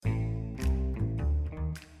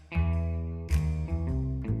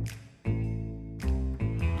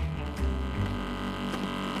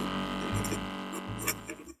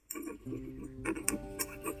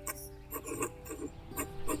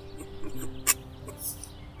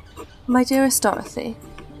My dearest Dorothy,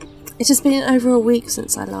 it has been over a week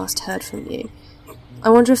since I last heard from you. I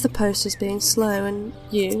wonder if the post is being slow and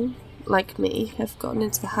you, like me, have gotten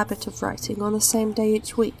into the habit of writing on the same day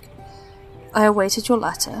each week. I awaited your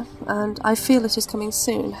letter, and I feel it is coming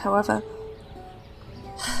soon. However,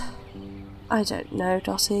 I don't know,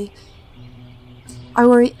 Dotty. I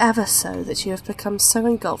worry ever so that you have become so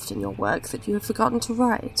engulfed in your work that you have forgotten to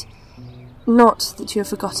write. Not that you have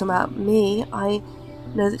forgotten about me. I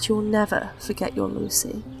know that you will never forget your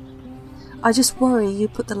Lucy. I just worry you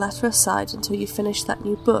put the letter aside until you finish that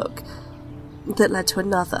new book that led to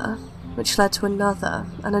another, which led to another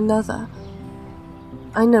and another.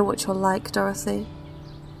 I know what you're like, Dorothy.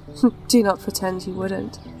 Do not pretend you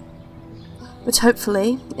wouldn't. But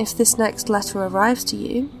hopefully, if this next letter arrives to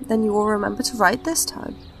you, then you will remember to write this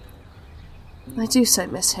time. I do so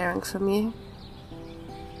miss hearing from you.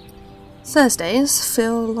 Thursdays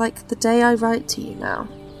feel like the day I write to you now,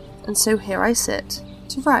 and so here I sit,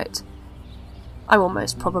 to write. I will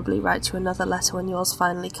most probably write you another letter when yours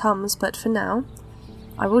finally comes, but for now,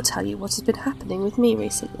 I will tell you what has been happening with me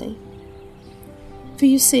recently. For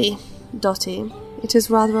you see, Dotty, it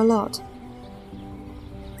is rather a lot.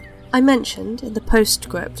 I mentioned, in the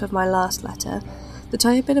postscript of my last letter, that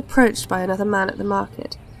I had been approached by another man at the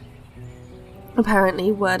market.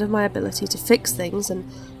 Apparently, word of my ability to fix things and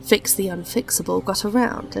fix the unfixable got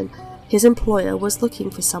around, and his employer was looking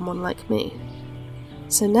for someone like me.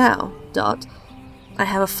 So now, Dot, I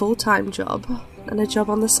have a full-time job, and a job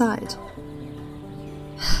on the side.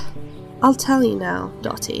 I'll tell you now,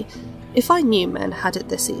 Dotty, if I knew men had it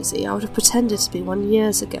this easy, I would have pretended to be one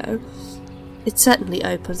years ago. It certainly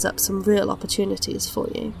opens up some real opportunities for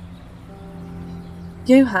you.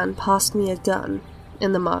 Johann passed me a gun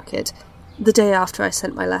in the market the day after I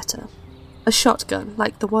sent my letter. A shotgun,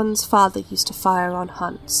 like the ones Father used to fire on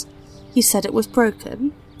hunts. He said it was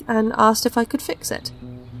broken, and asked if I could fix it.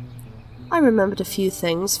 I remembered a few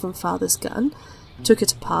things from Father's gun, took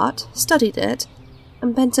it apart, studied it,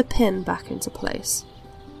 and bent a pin back into place.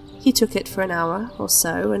 He took it for an hour or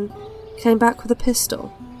so, and came back with a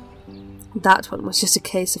pistol. That one was just a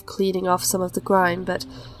case of cleaning off some of the grime, but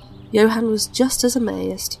Johann was just as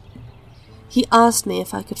amazed. He asked me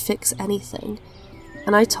if I could fix anything,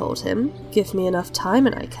 and I told him, give me enough time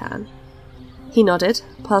and I can. He nodded,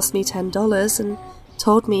 passed me $10, and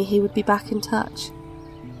told me he would be back in touch.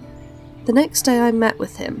 The next day I met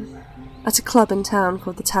with him, at a club in town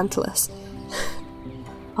called the Tantalus.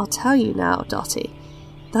 I'll tell you now, Dotty,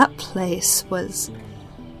 that place was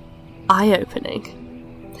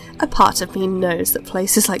eye-opening. A part of me knows that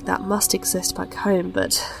places like that must exist back home,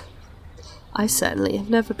 but I certainly have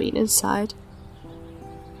never been inside.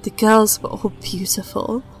 The girls were all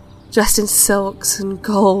beautiful, dressed in silks and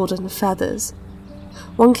gold and feathers.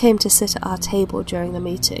 One came to sit at our table during the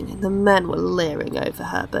meeting, and the men were leering over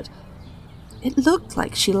her, but it looked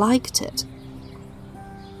like she liked it.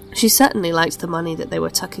 She certainly liked the money that they were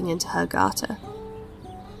tucking into her garter.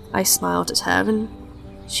 I smiled at her, and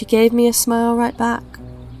she gave me a smile right back.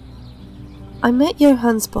 I met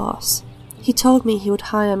Johann's boss. He told me he would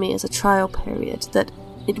hire me as a trial period, that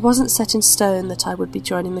it wasn't set in stone that I would be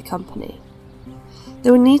joining the company.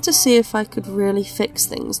 They would need to see if I could really fix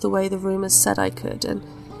things the way the rumours said I could, and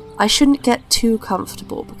I shouldn't get too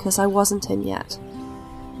comfortable because I wasn't in yet.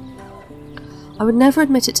 I would never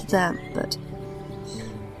admit it to them, but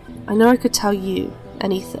I know I could tell you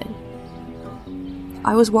anything.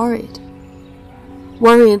 I was worried.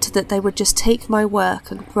 Worried that they would just take my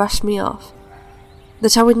work and brush me off.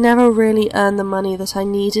 That I would never really earn the money that I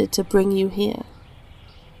needed to bring you here.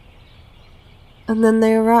 And then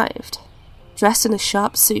they arrived, dressed in a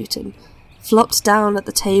sharp suit, and flopped down at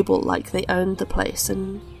the table like they owned the place,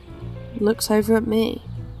 and looked over at me.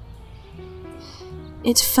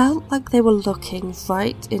 It felt like they were looking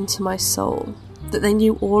right into my soul, that they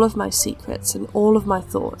knew all of my secrets and all of my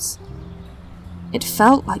thoughts. It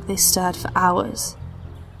felt like they stared for hours,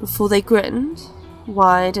 before they grinned,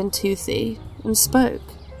 wide and toothy, and spoke.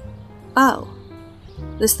 "Oh,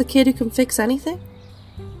 this the kid who can fix anything?"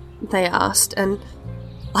 they asked, and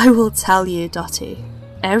I will tell you, Dotty,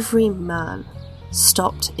 every man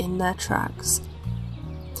stopped in their tracks.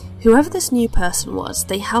 Whoever this new person was,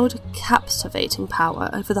 they held a captivating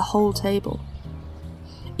power over the whole table.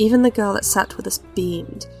 Even the girl that sat with us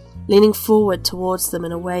beamed, leaning forward towards them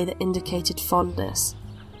in a way that indicated fondness,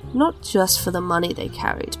 not just for the money they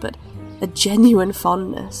carried, but a genuine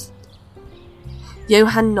fondness.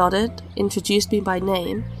 Johann nodded, introduced me by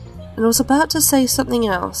name, and was about to say something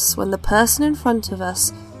else when the person in front of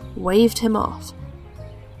us waved him off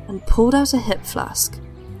and pulled out a hip flask.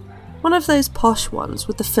 One of those posh ones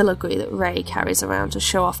with the filigree that Ray carries around to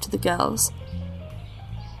show off to the girls.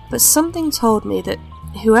 But something told me that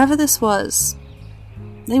whoever this was,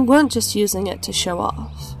 they weren't just using it to show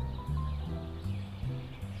off.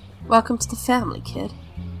 "Welcome to the family, kid."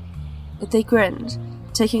 They grinned,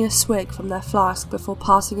 taking a swig from their flask before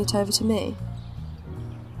passing it over to me.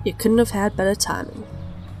 "You couldn't have had better timing."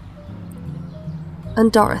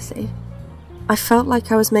 And Dorothy. I felt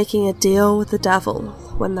like I was making a deal with the devil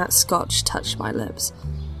when that scotch touched my lips.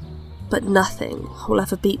 But nothing will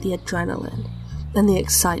ever beat the adrenaline and the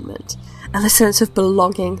excitement and the sense of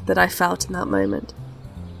belonging that I felt in that moment.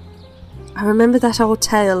 I remember that old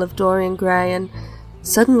tale of Dorian Gray, and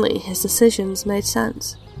suddenly his decisions made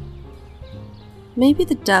sense. Maybe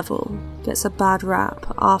the devil gets a bad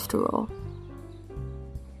rap after all.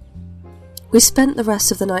 We spent the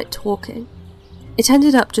rest of the night talking. It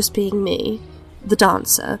ended up just being me, the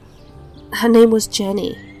dancer. Her name was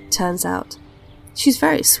Jenny, turns out. She's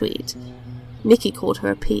very sweet. Mickey called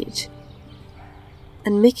her a peach.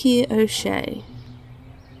 And Mickey O'Shea.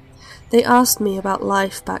 They asked me about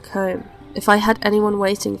life back home, if I had anyone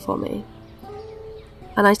waiting for me.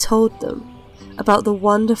 And I told them about the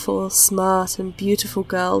wonderful, smart and beautiful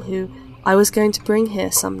girl who I was going to bring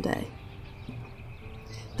here someday.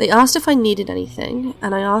 They asked if I needed anything,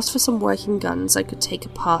 and I asked for some working guns I could take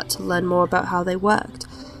apart to learn more about how they worked.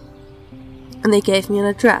 And they gave me an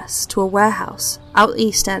address to a warehouse out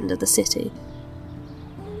east end of the city.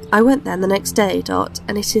 I went there the next day, Dot,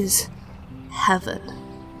 and it is heaven.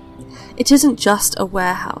 It isn't just a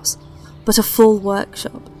warehouse, but a full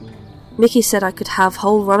workshop. Mickey said I could have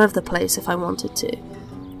whole run of the place if I wanted to.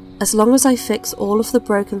 As long as I fix all of the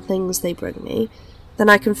broken things they bring me, then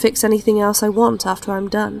I can fix anything else I want after I'm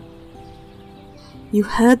done. You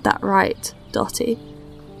heard that right, Dottie.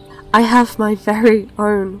 I have my very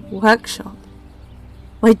own workshop.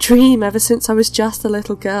 My dream ever since I was just a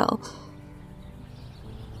little girl.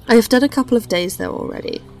 I have done a couple of days there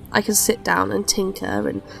already. I can sit down and tinker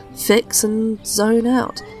and fix and zone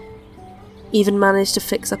out. Even managed to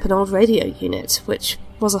fix up an old radio unit, which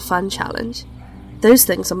was a fun challenge. Those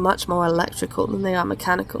things are much more electrical than they are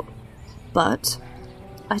mechanical. But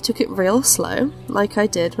I took it real slow, like I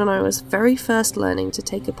did when I was very first learning to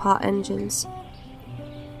take apart engines.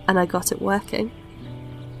 And I got it working.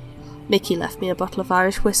 Mickey left me a bottle of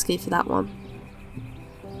Irish whiskey for that one.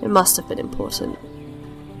 It must have been important.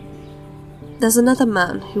 There's another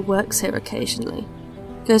man who works here occasionally.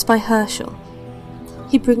 Goes by Herschel.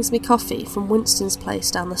 He brings me coffee from Winston's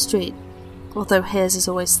place down the street, although his is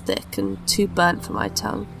always thick and too burnt for my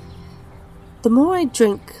tongue. The more I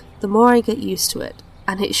drink, the more I get used to it,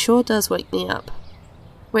 and it sure does wake me up.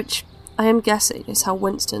 Which, I am guessing, is how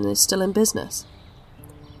Winston is still in business.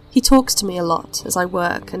 He talks to me a lot as I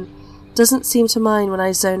work, and doesn't seem to mind when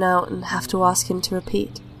I zone out and have to ask him to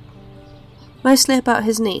repeat. Mostly about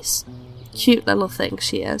his niece. Cute little thing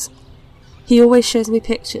she is. He always shows me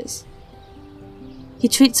pictures. He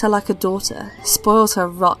treats her like a daughter, spoils her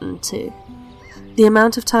rotten too. The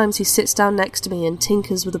amount of times he sits down next to me and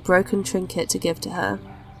tinkers with a broken trinket to give to her.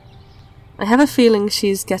 I have a feeling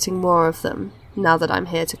she's getting more of them, now that I'm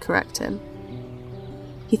here to correct him.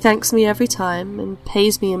 He thanks me every time, and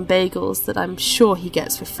pays me in bagels that I'm sure he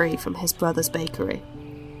gets for free from his brother's bakery.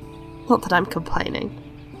 Not that I'm complaining.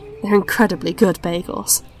 They're incredibly good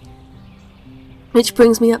bagels. Which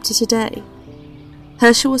brings me up to today.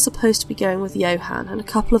 Herschel was supposed to be going with Johan and a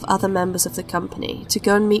couple of other members of the company to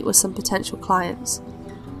go and meet with some potential clients.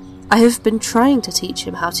 I have been trying to teach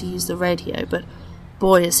him how to use the radio, but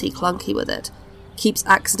boy is he clunky with it. Keeps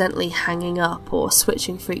accidentally hanging up or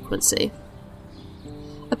switching frequency.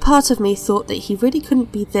 A part of me thought that he really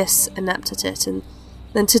couldn't be this inept at it, and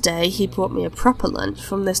then today he brought me a proper lunch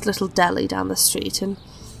from this little deli down the street, and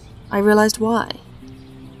I realised why.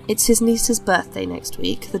 It's his niece's birthday next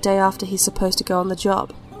week, the day after he's supposed to go on the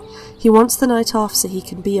job. He wants the night off so he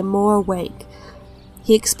can be more awake.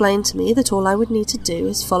 He explained to me that all I would need to do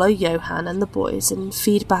is follow Johan and the boys and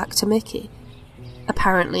feed back to Mickey.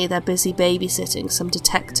 Apparently they're busy babysitting some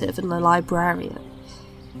detective and a librarian.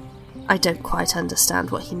 I don't quite understand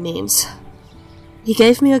what he means. He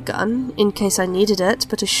gave me a gun, in case I needed it,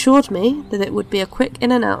 but assured me that it would be a quick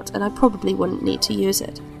in and out and I probably wouldn't need to use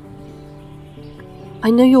it. I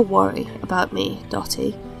know you're worried about me,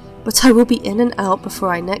 Dottie, but I will be in and out before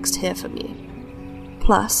I next hear from you.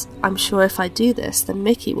 Plus, I'm sure if I do this, then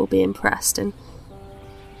Mickey will be impressed, and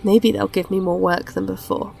maybe they'll give me more work than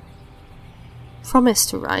before. Promise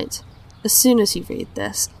to write, as soon as you read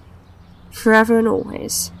this. Forever and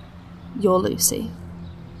always, your Lucy.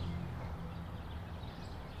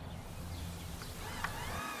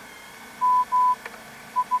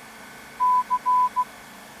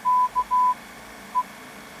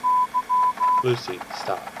 Lucy,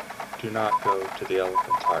 stop. Do not go to the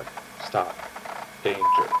elephant's heart. Stop. Danger.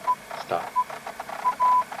 Stop.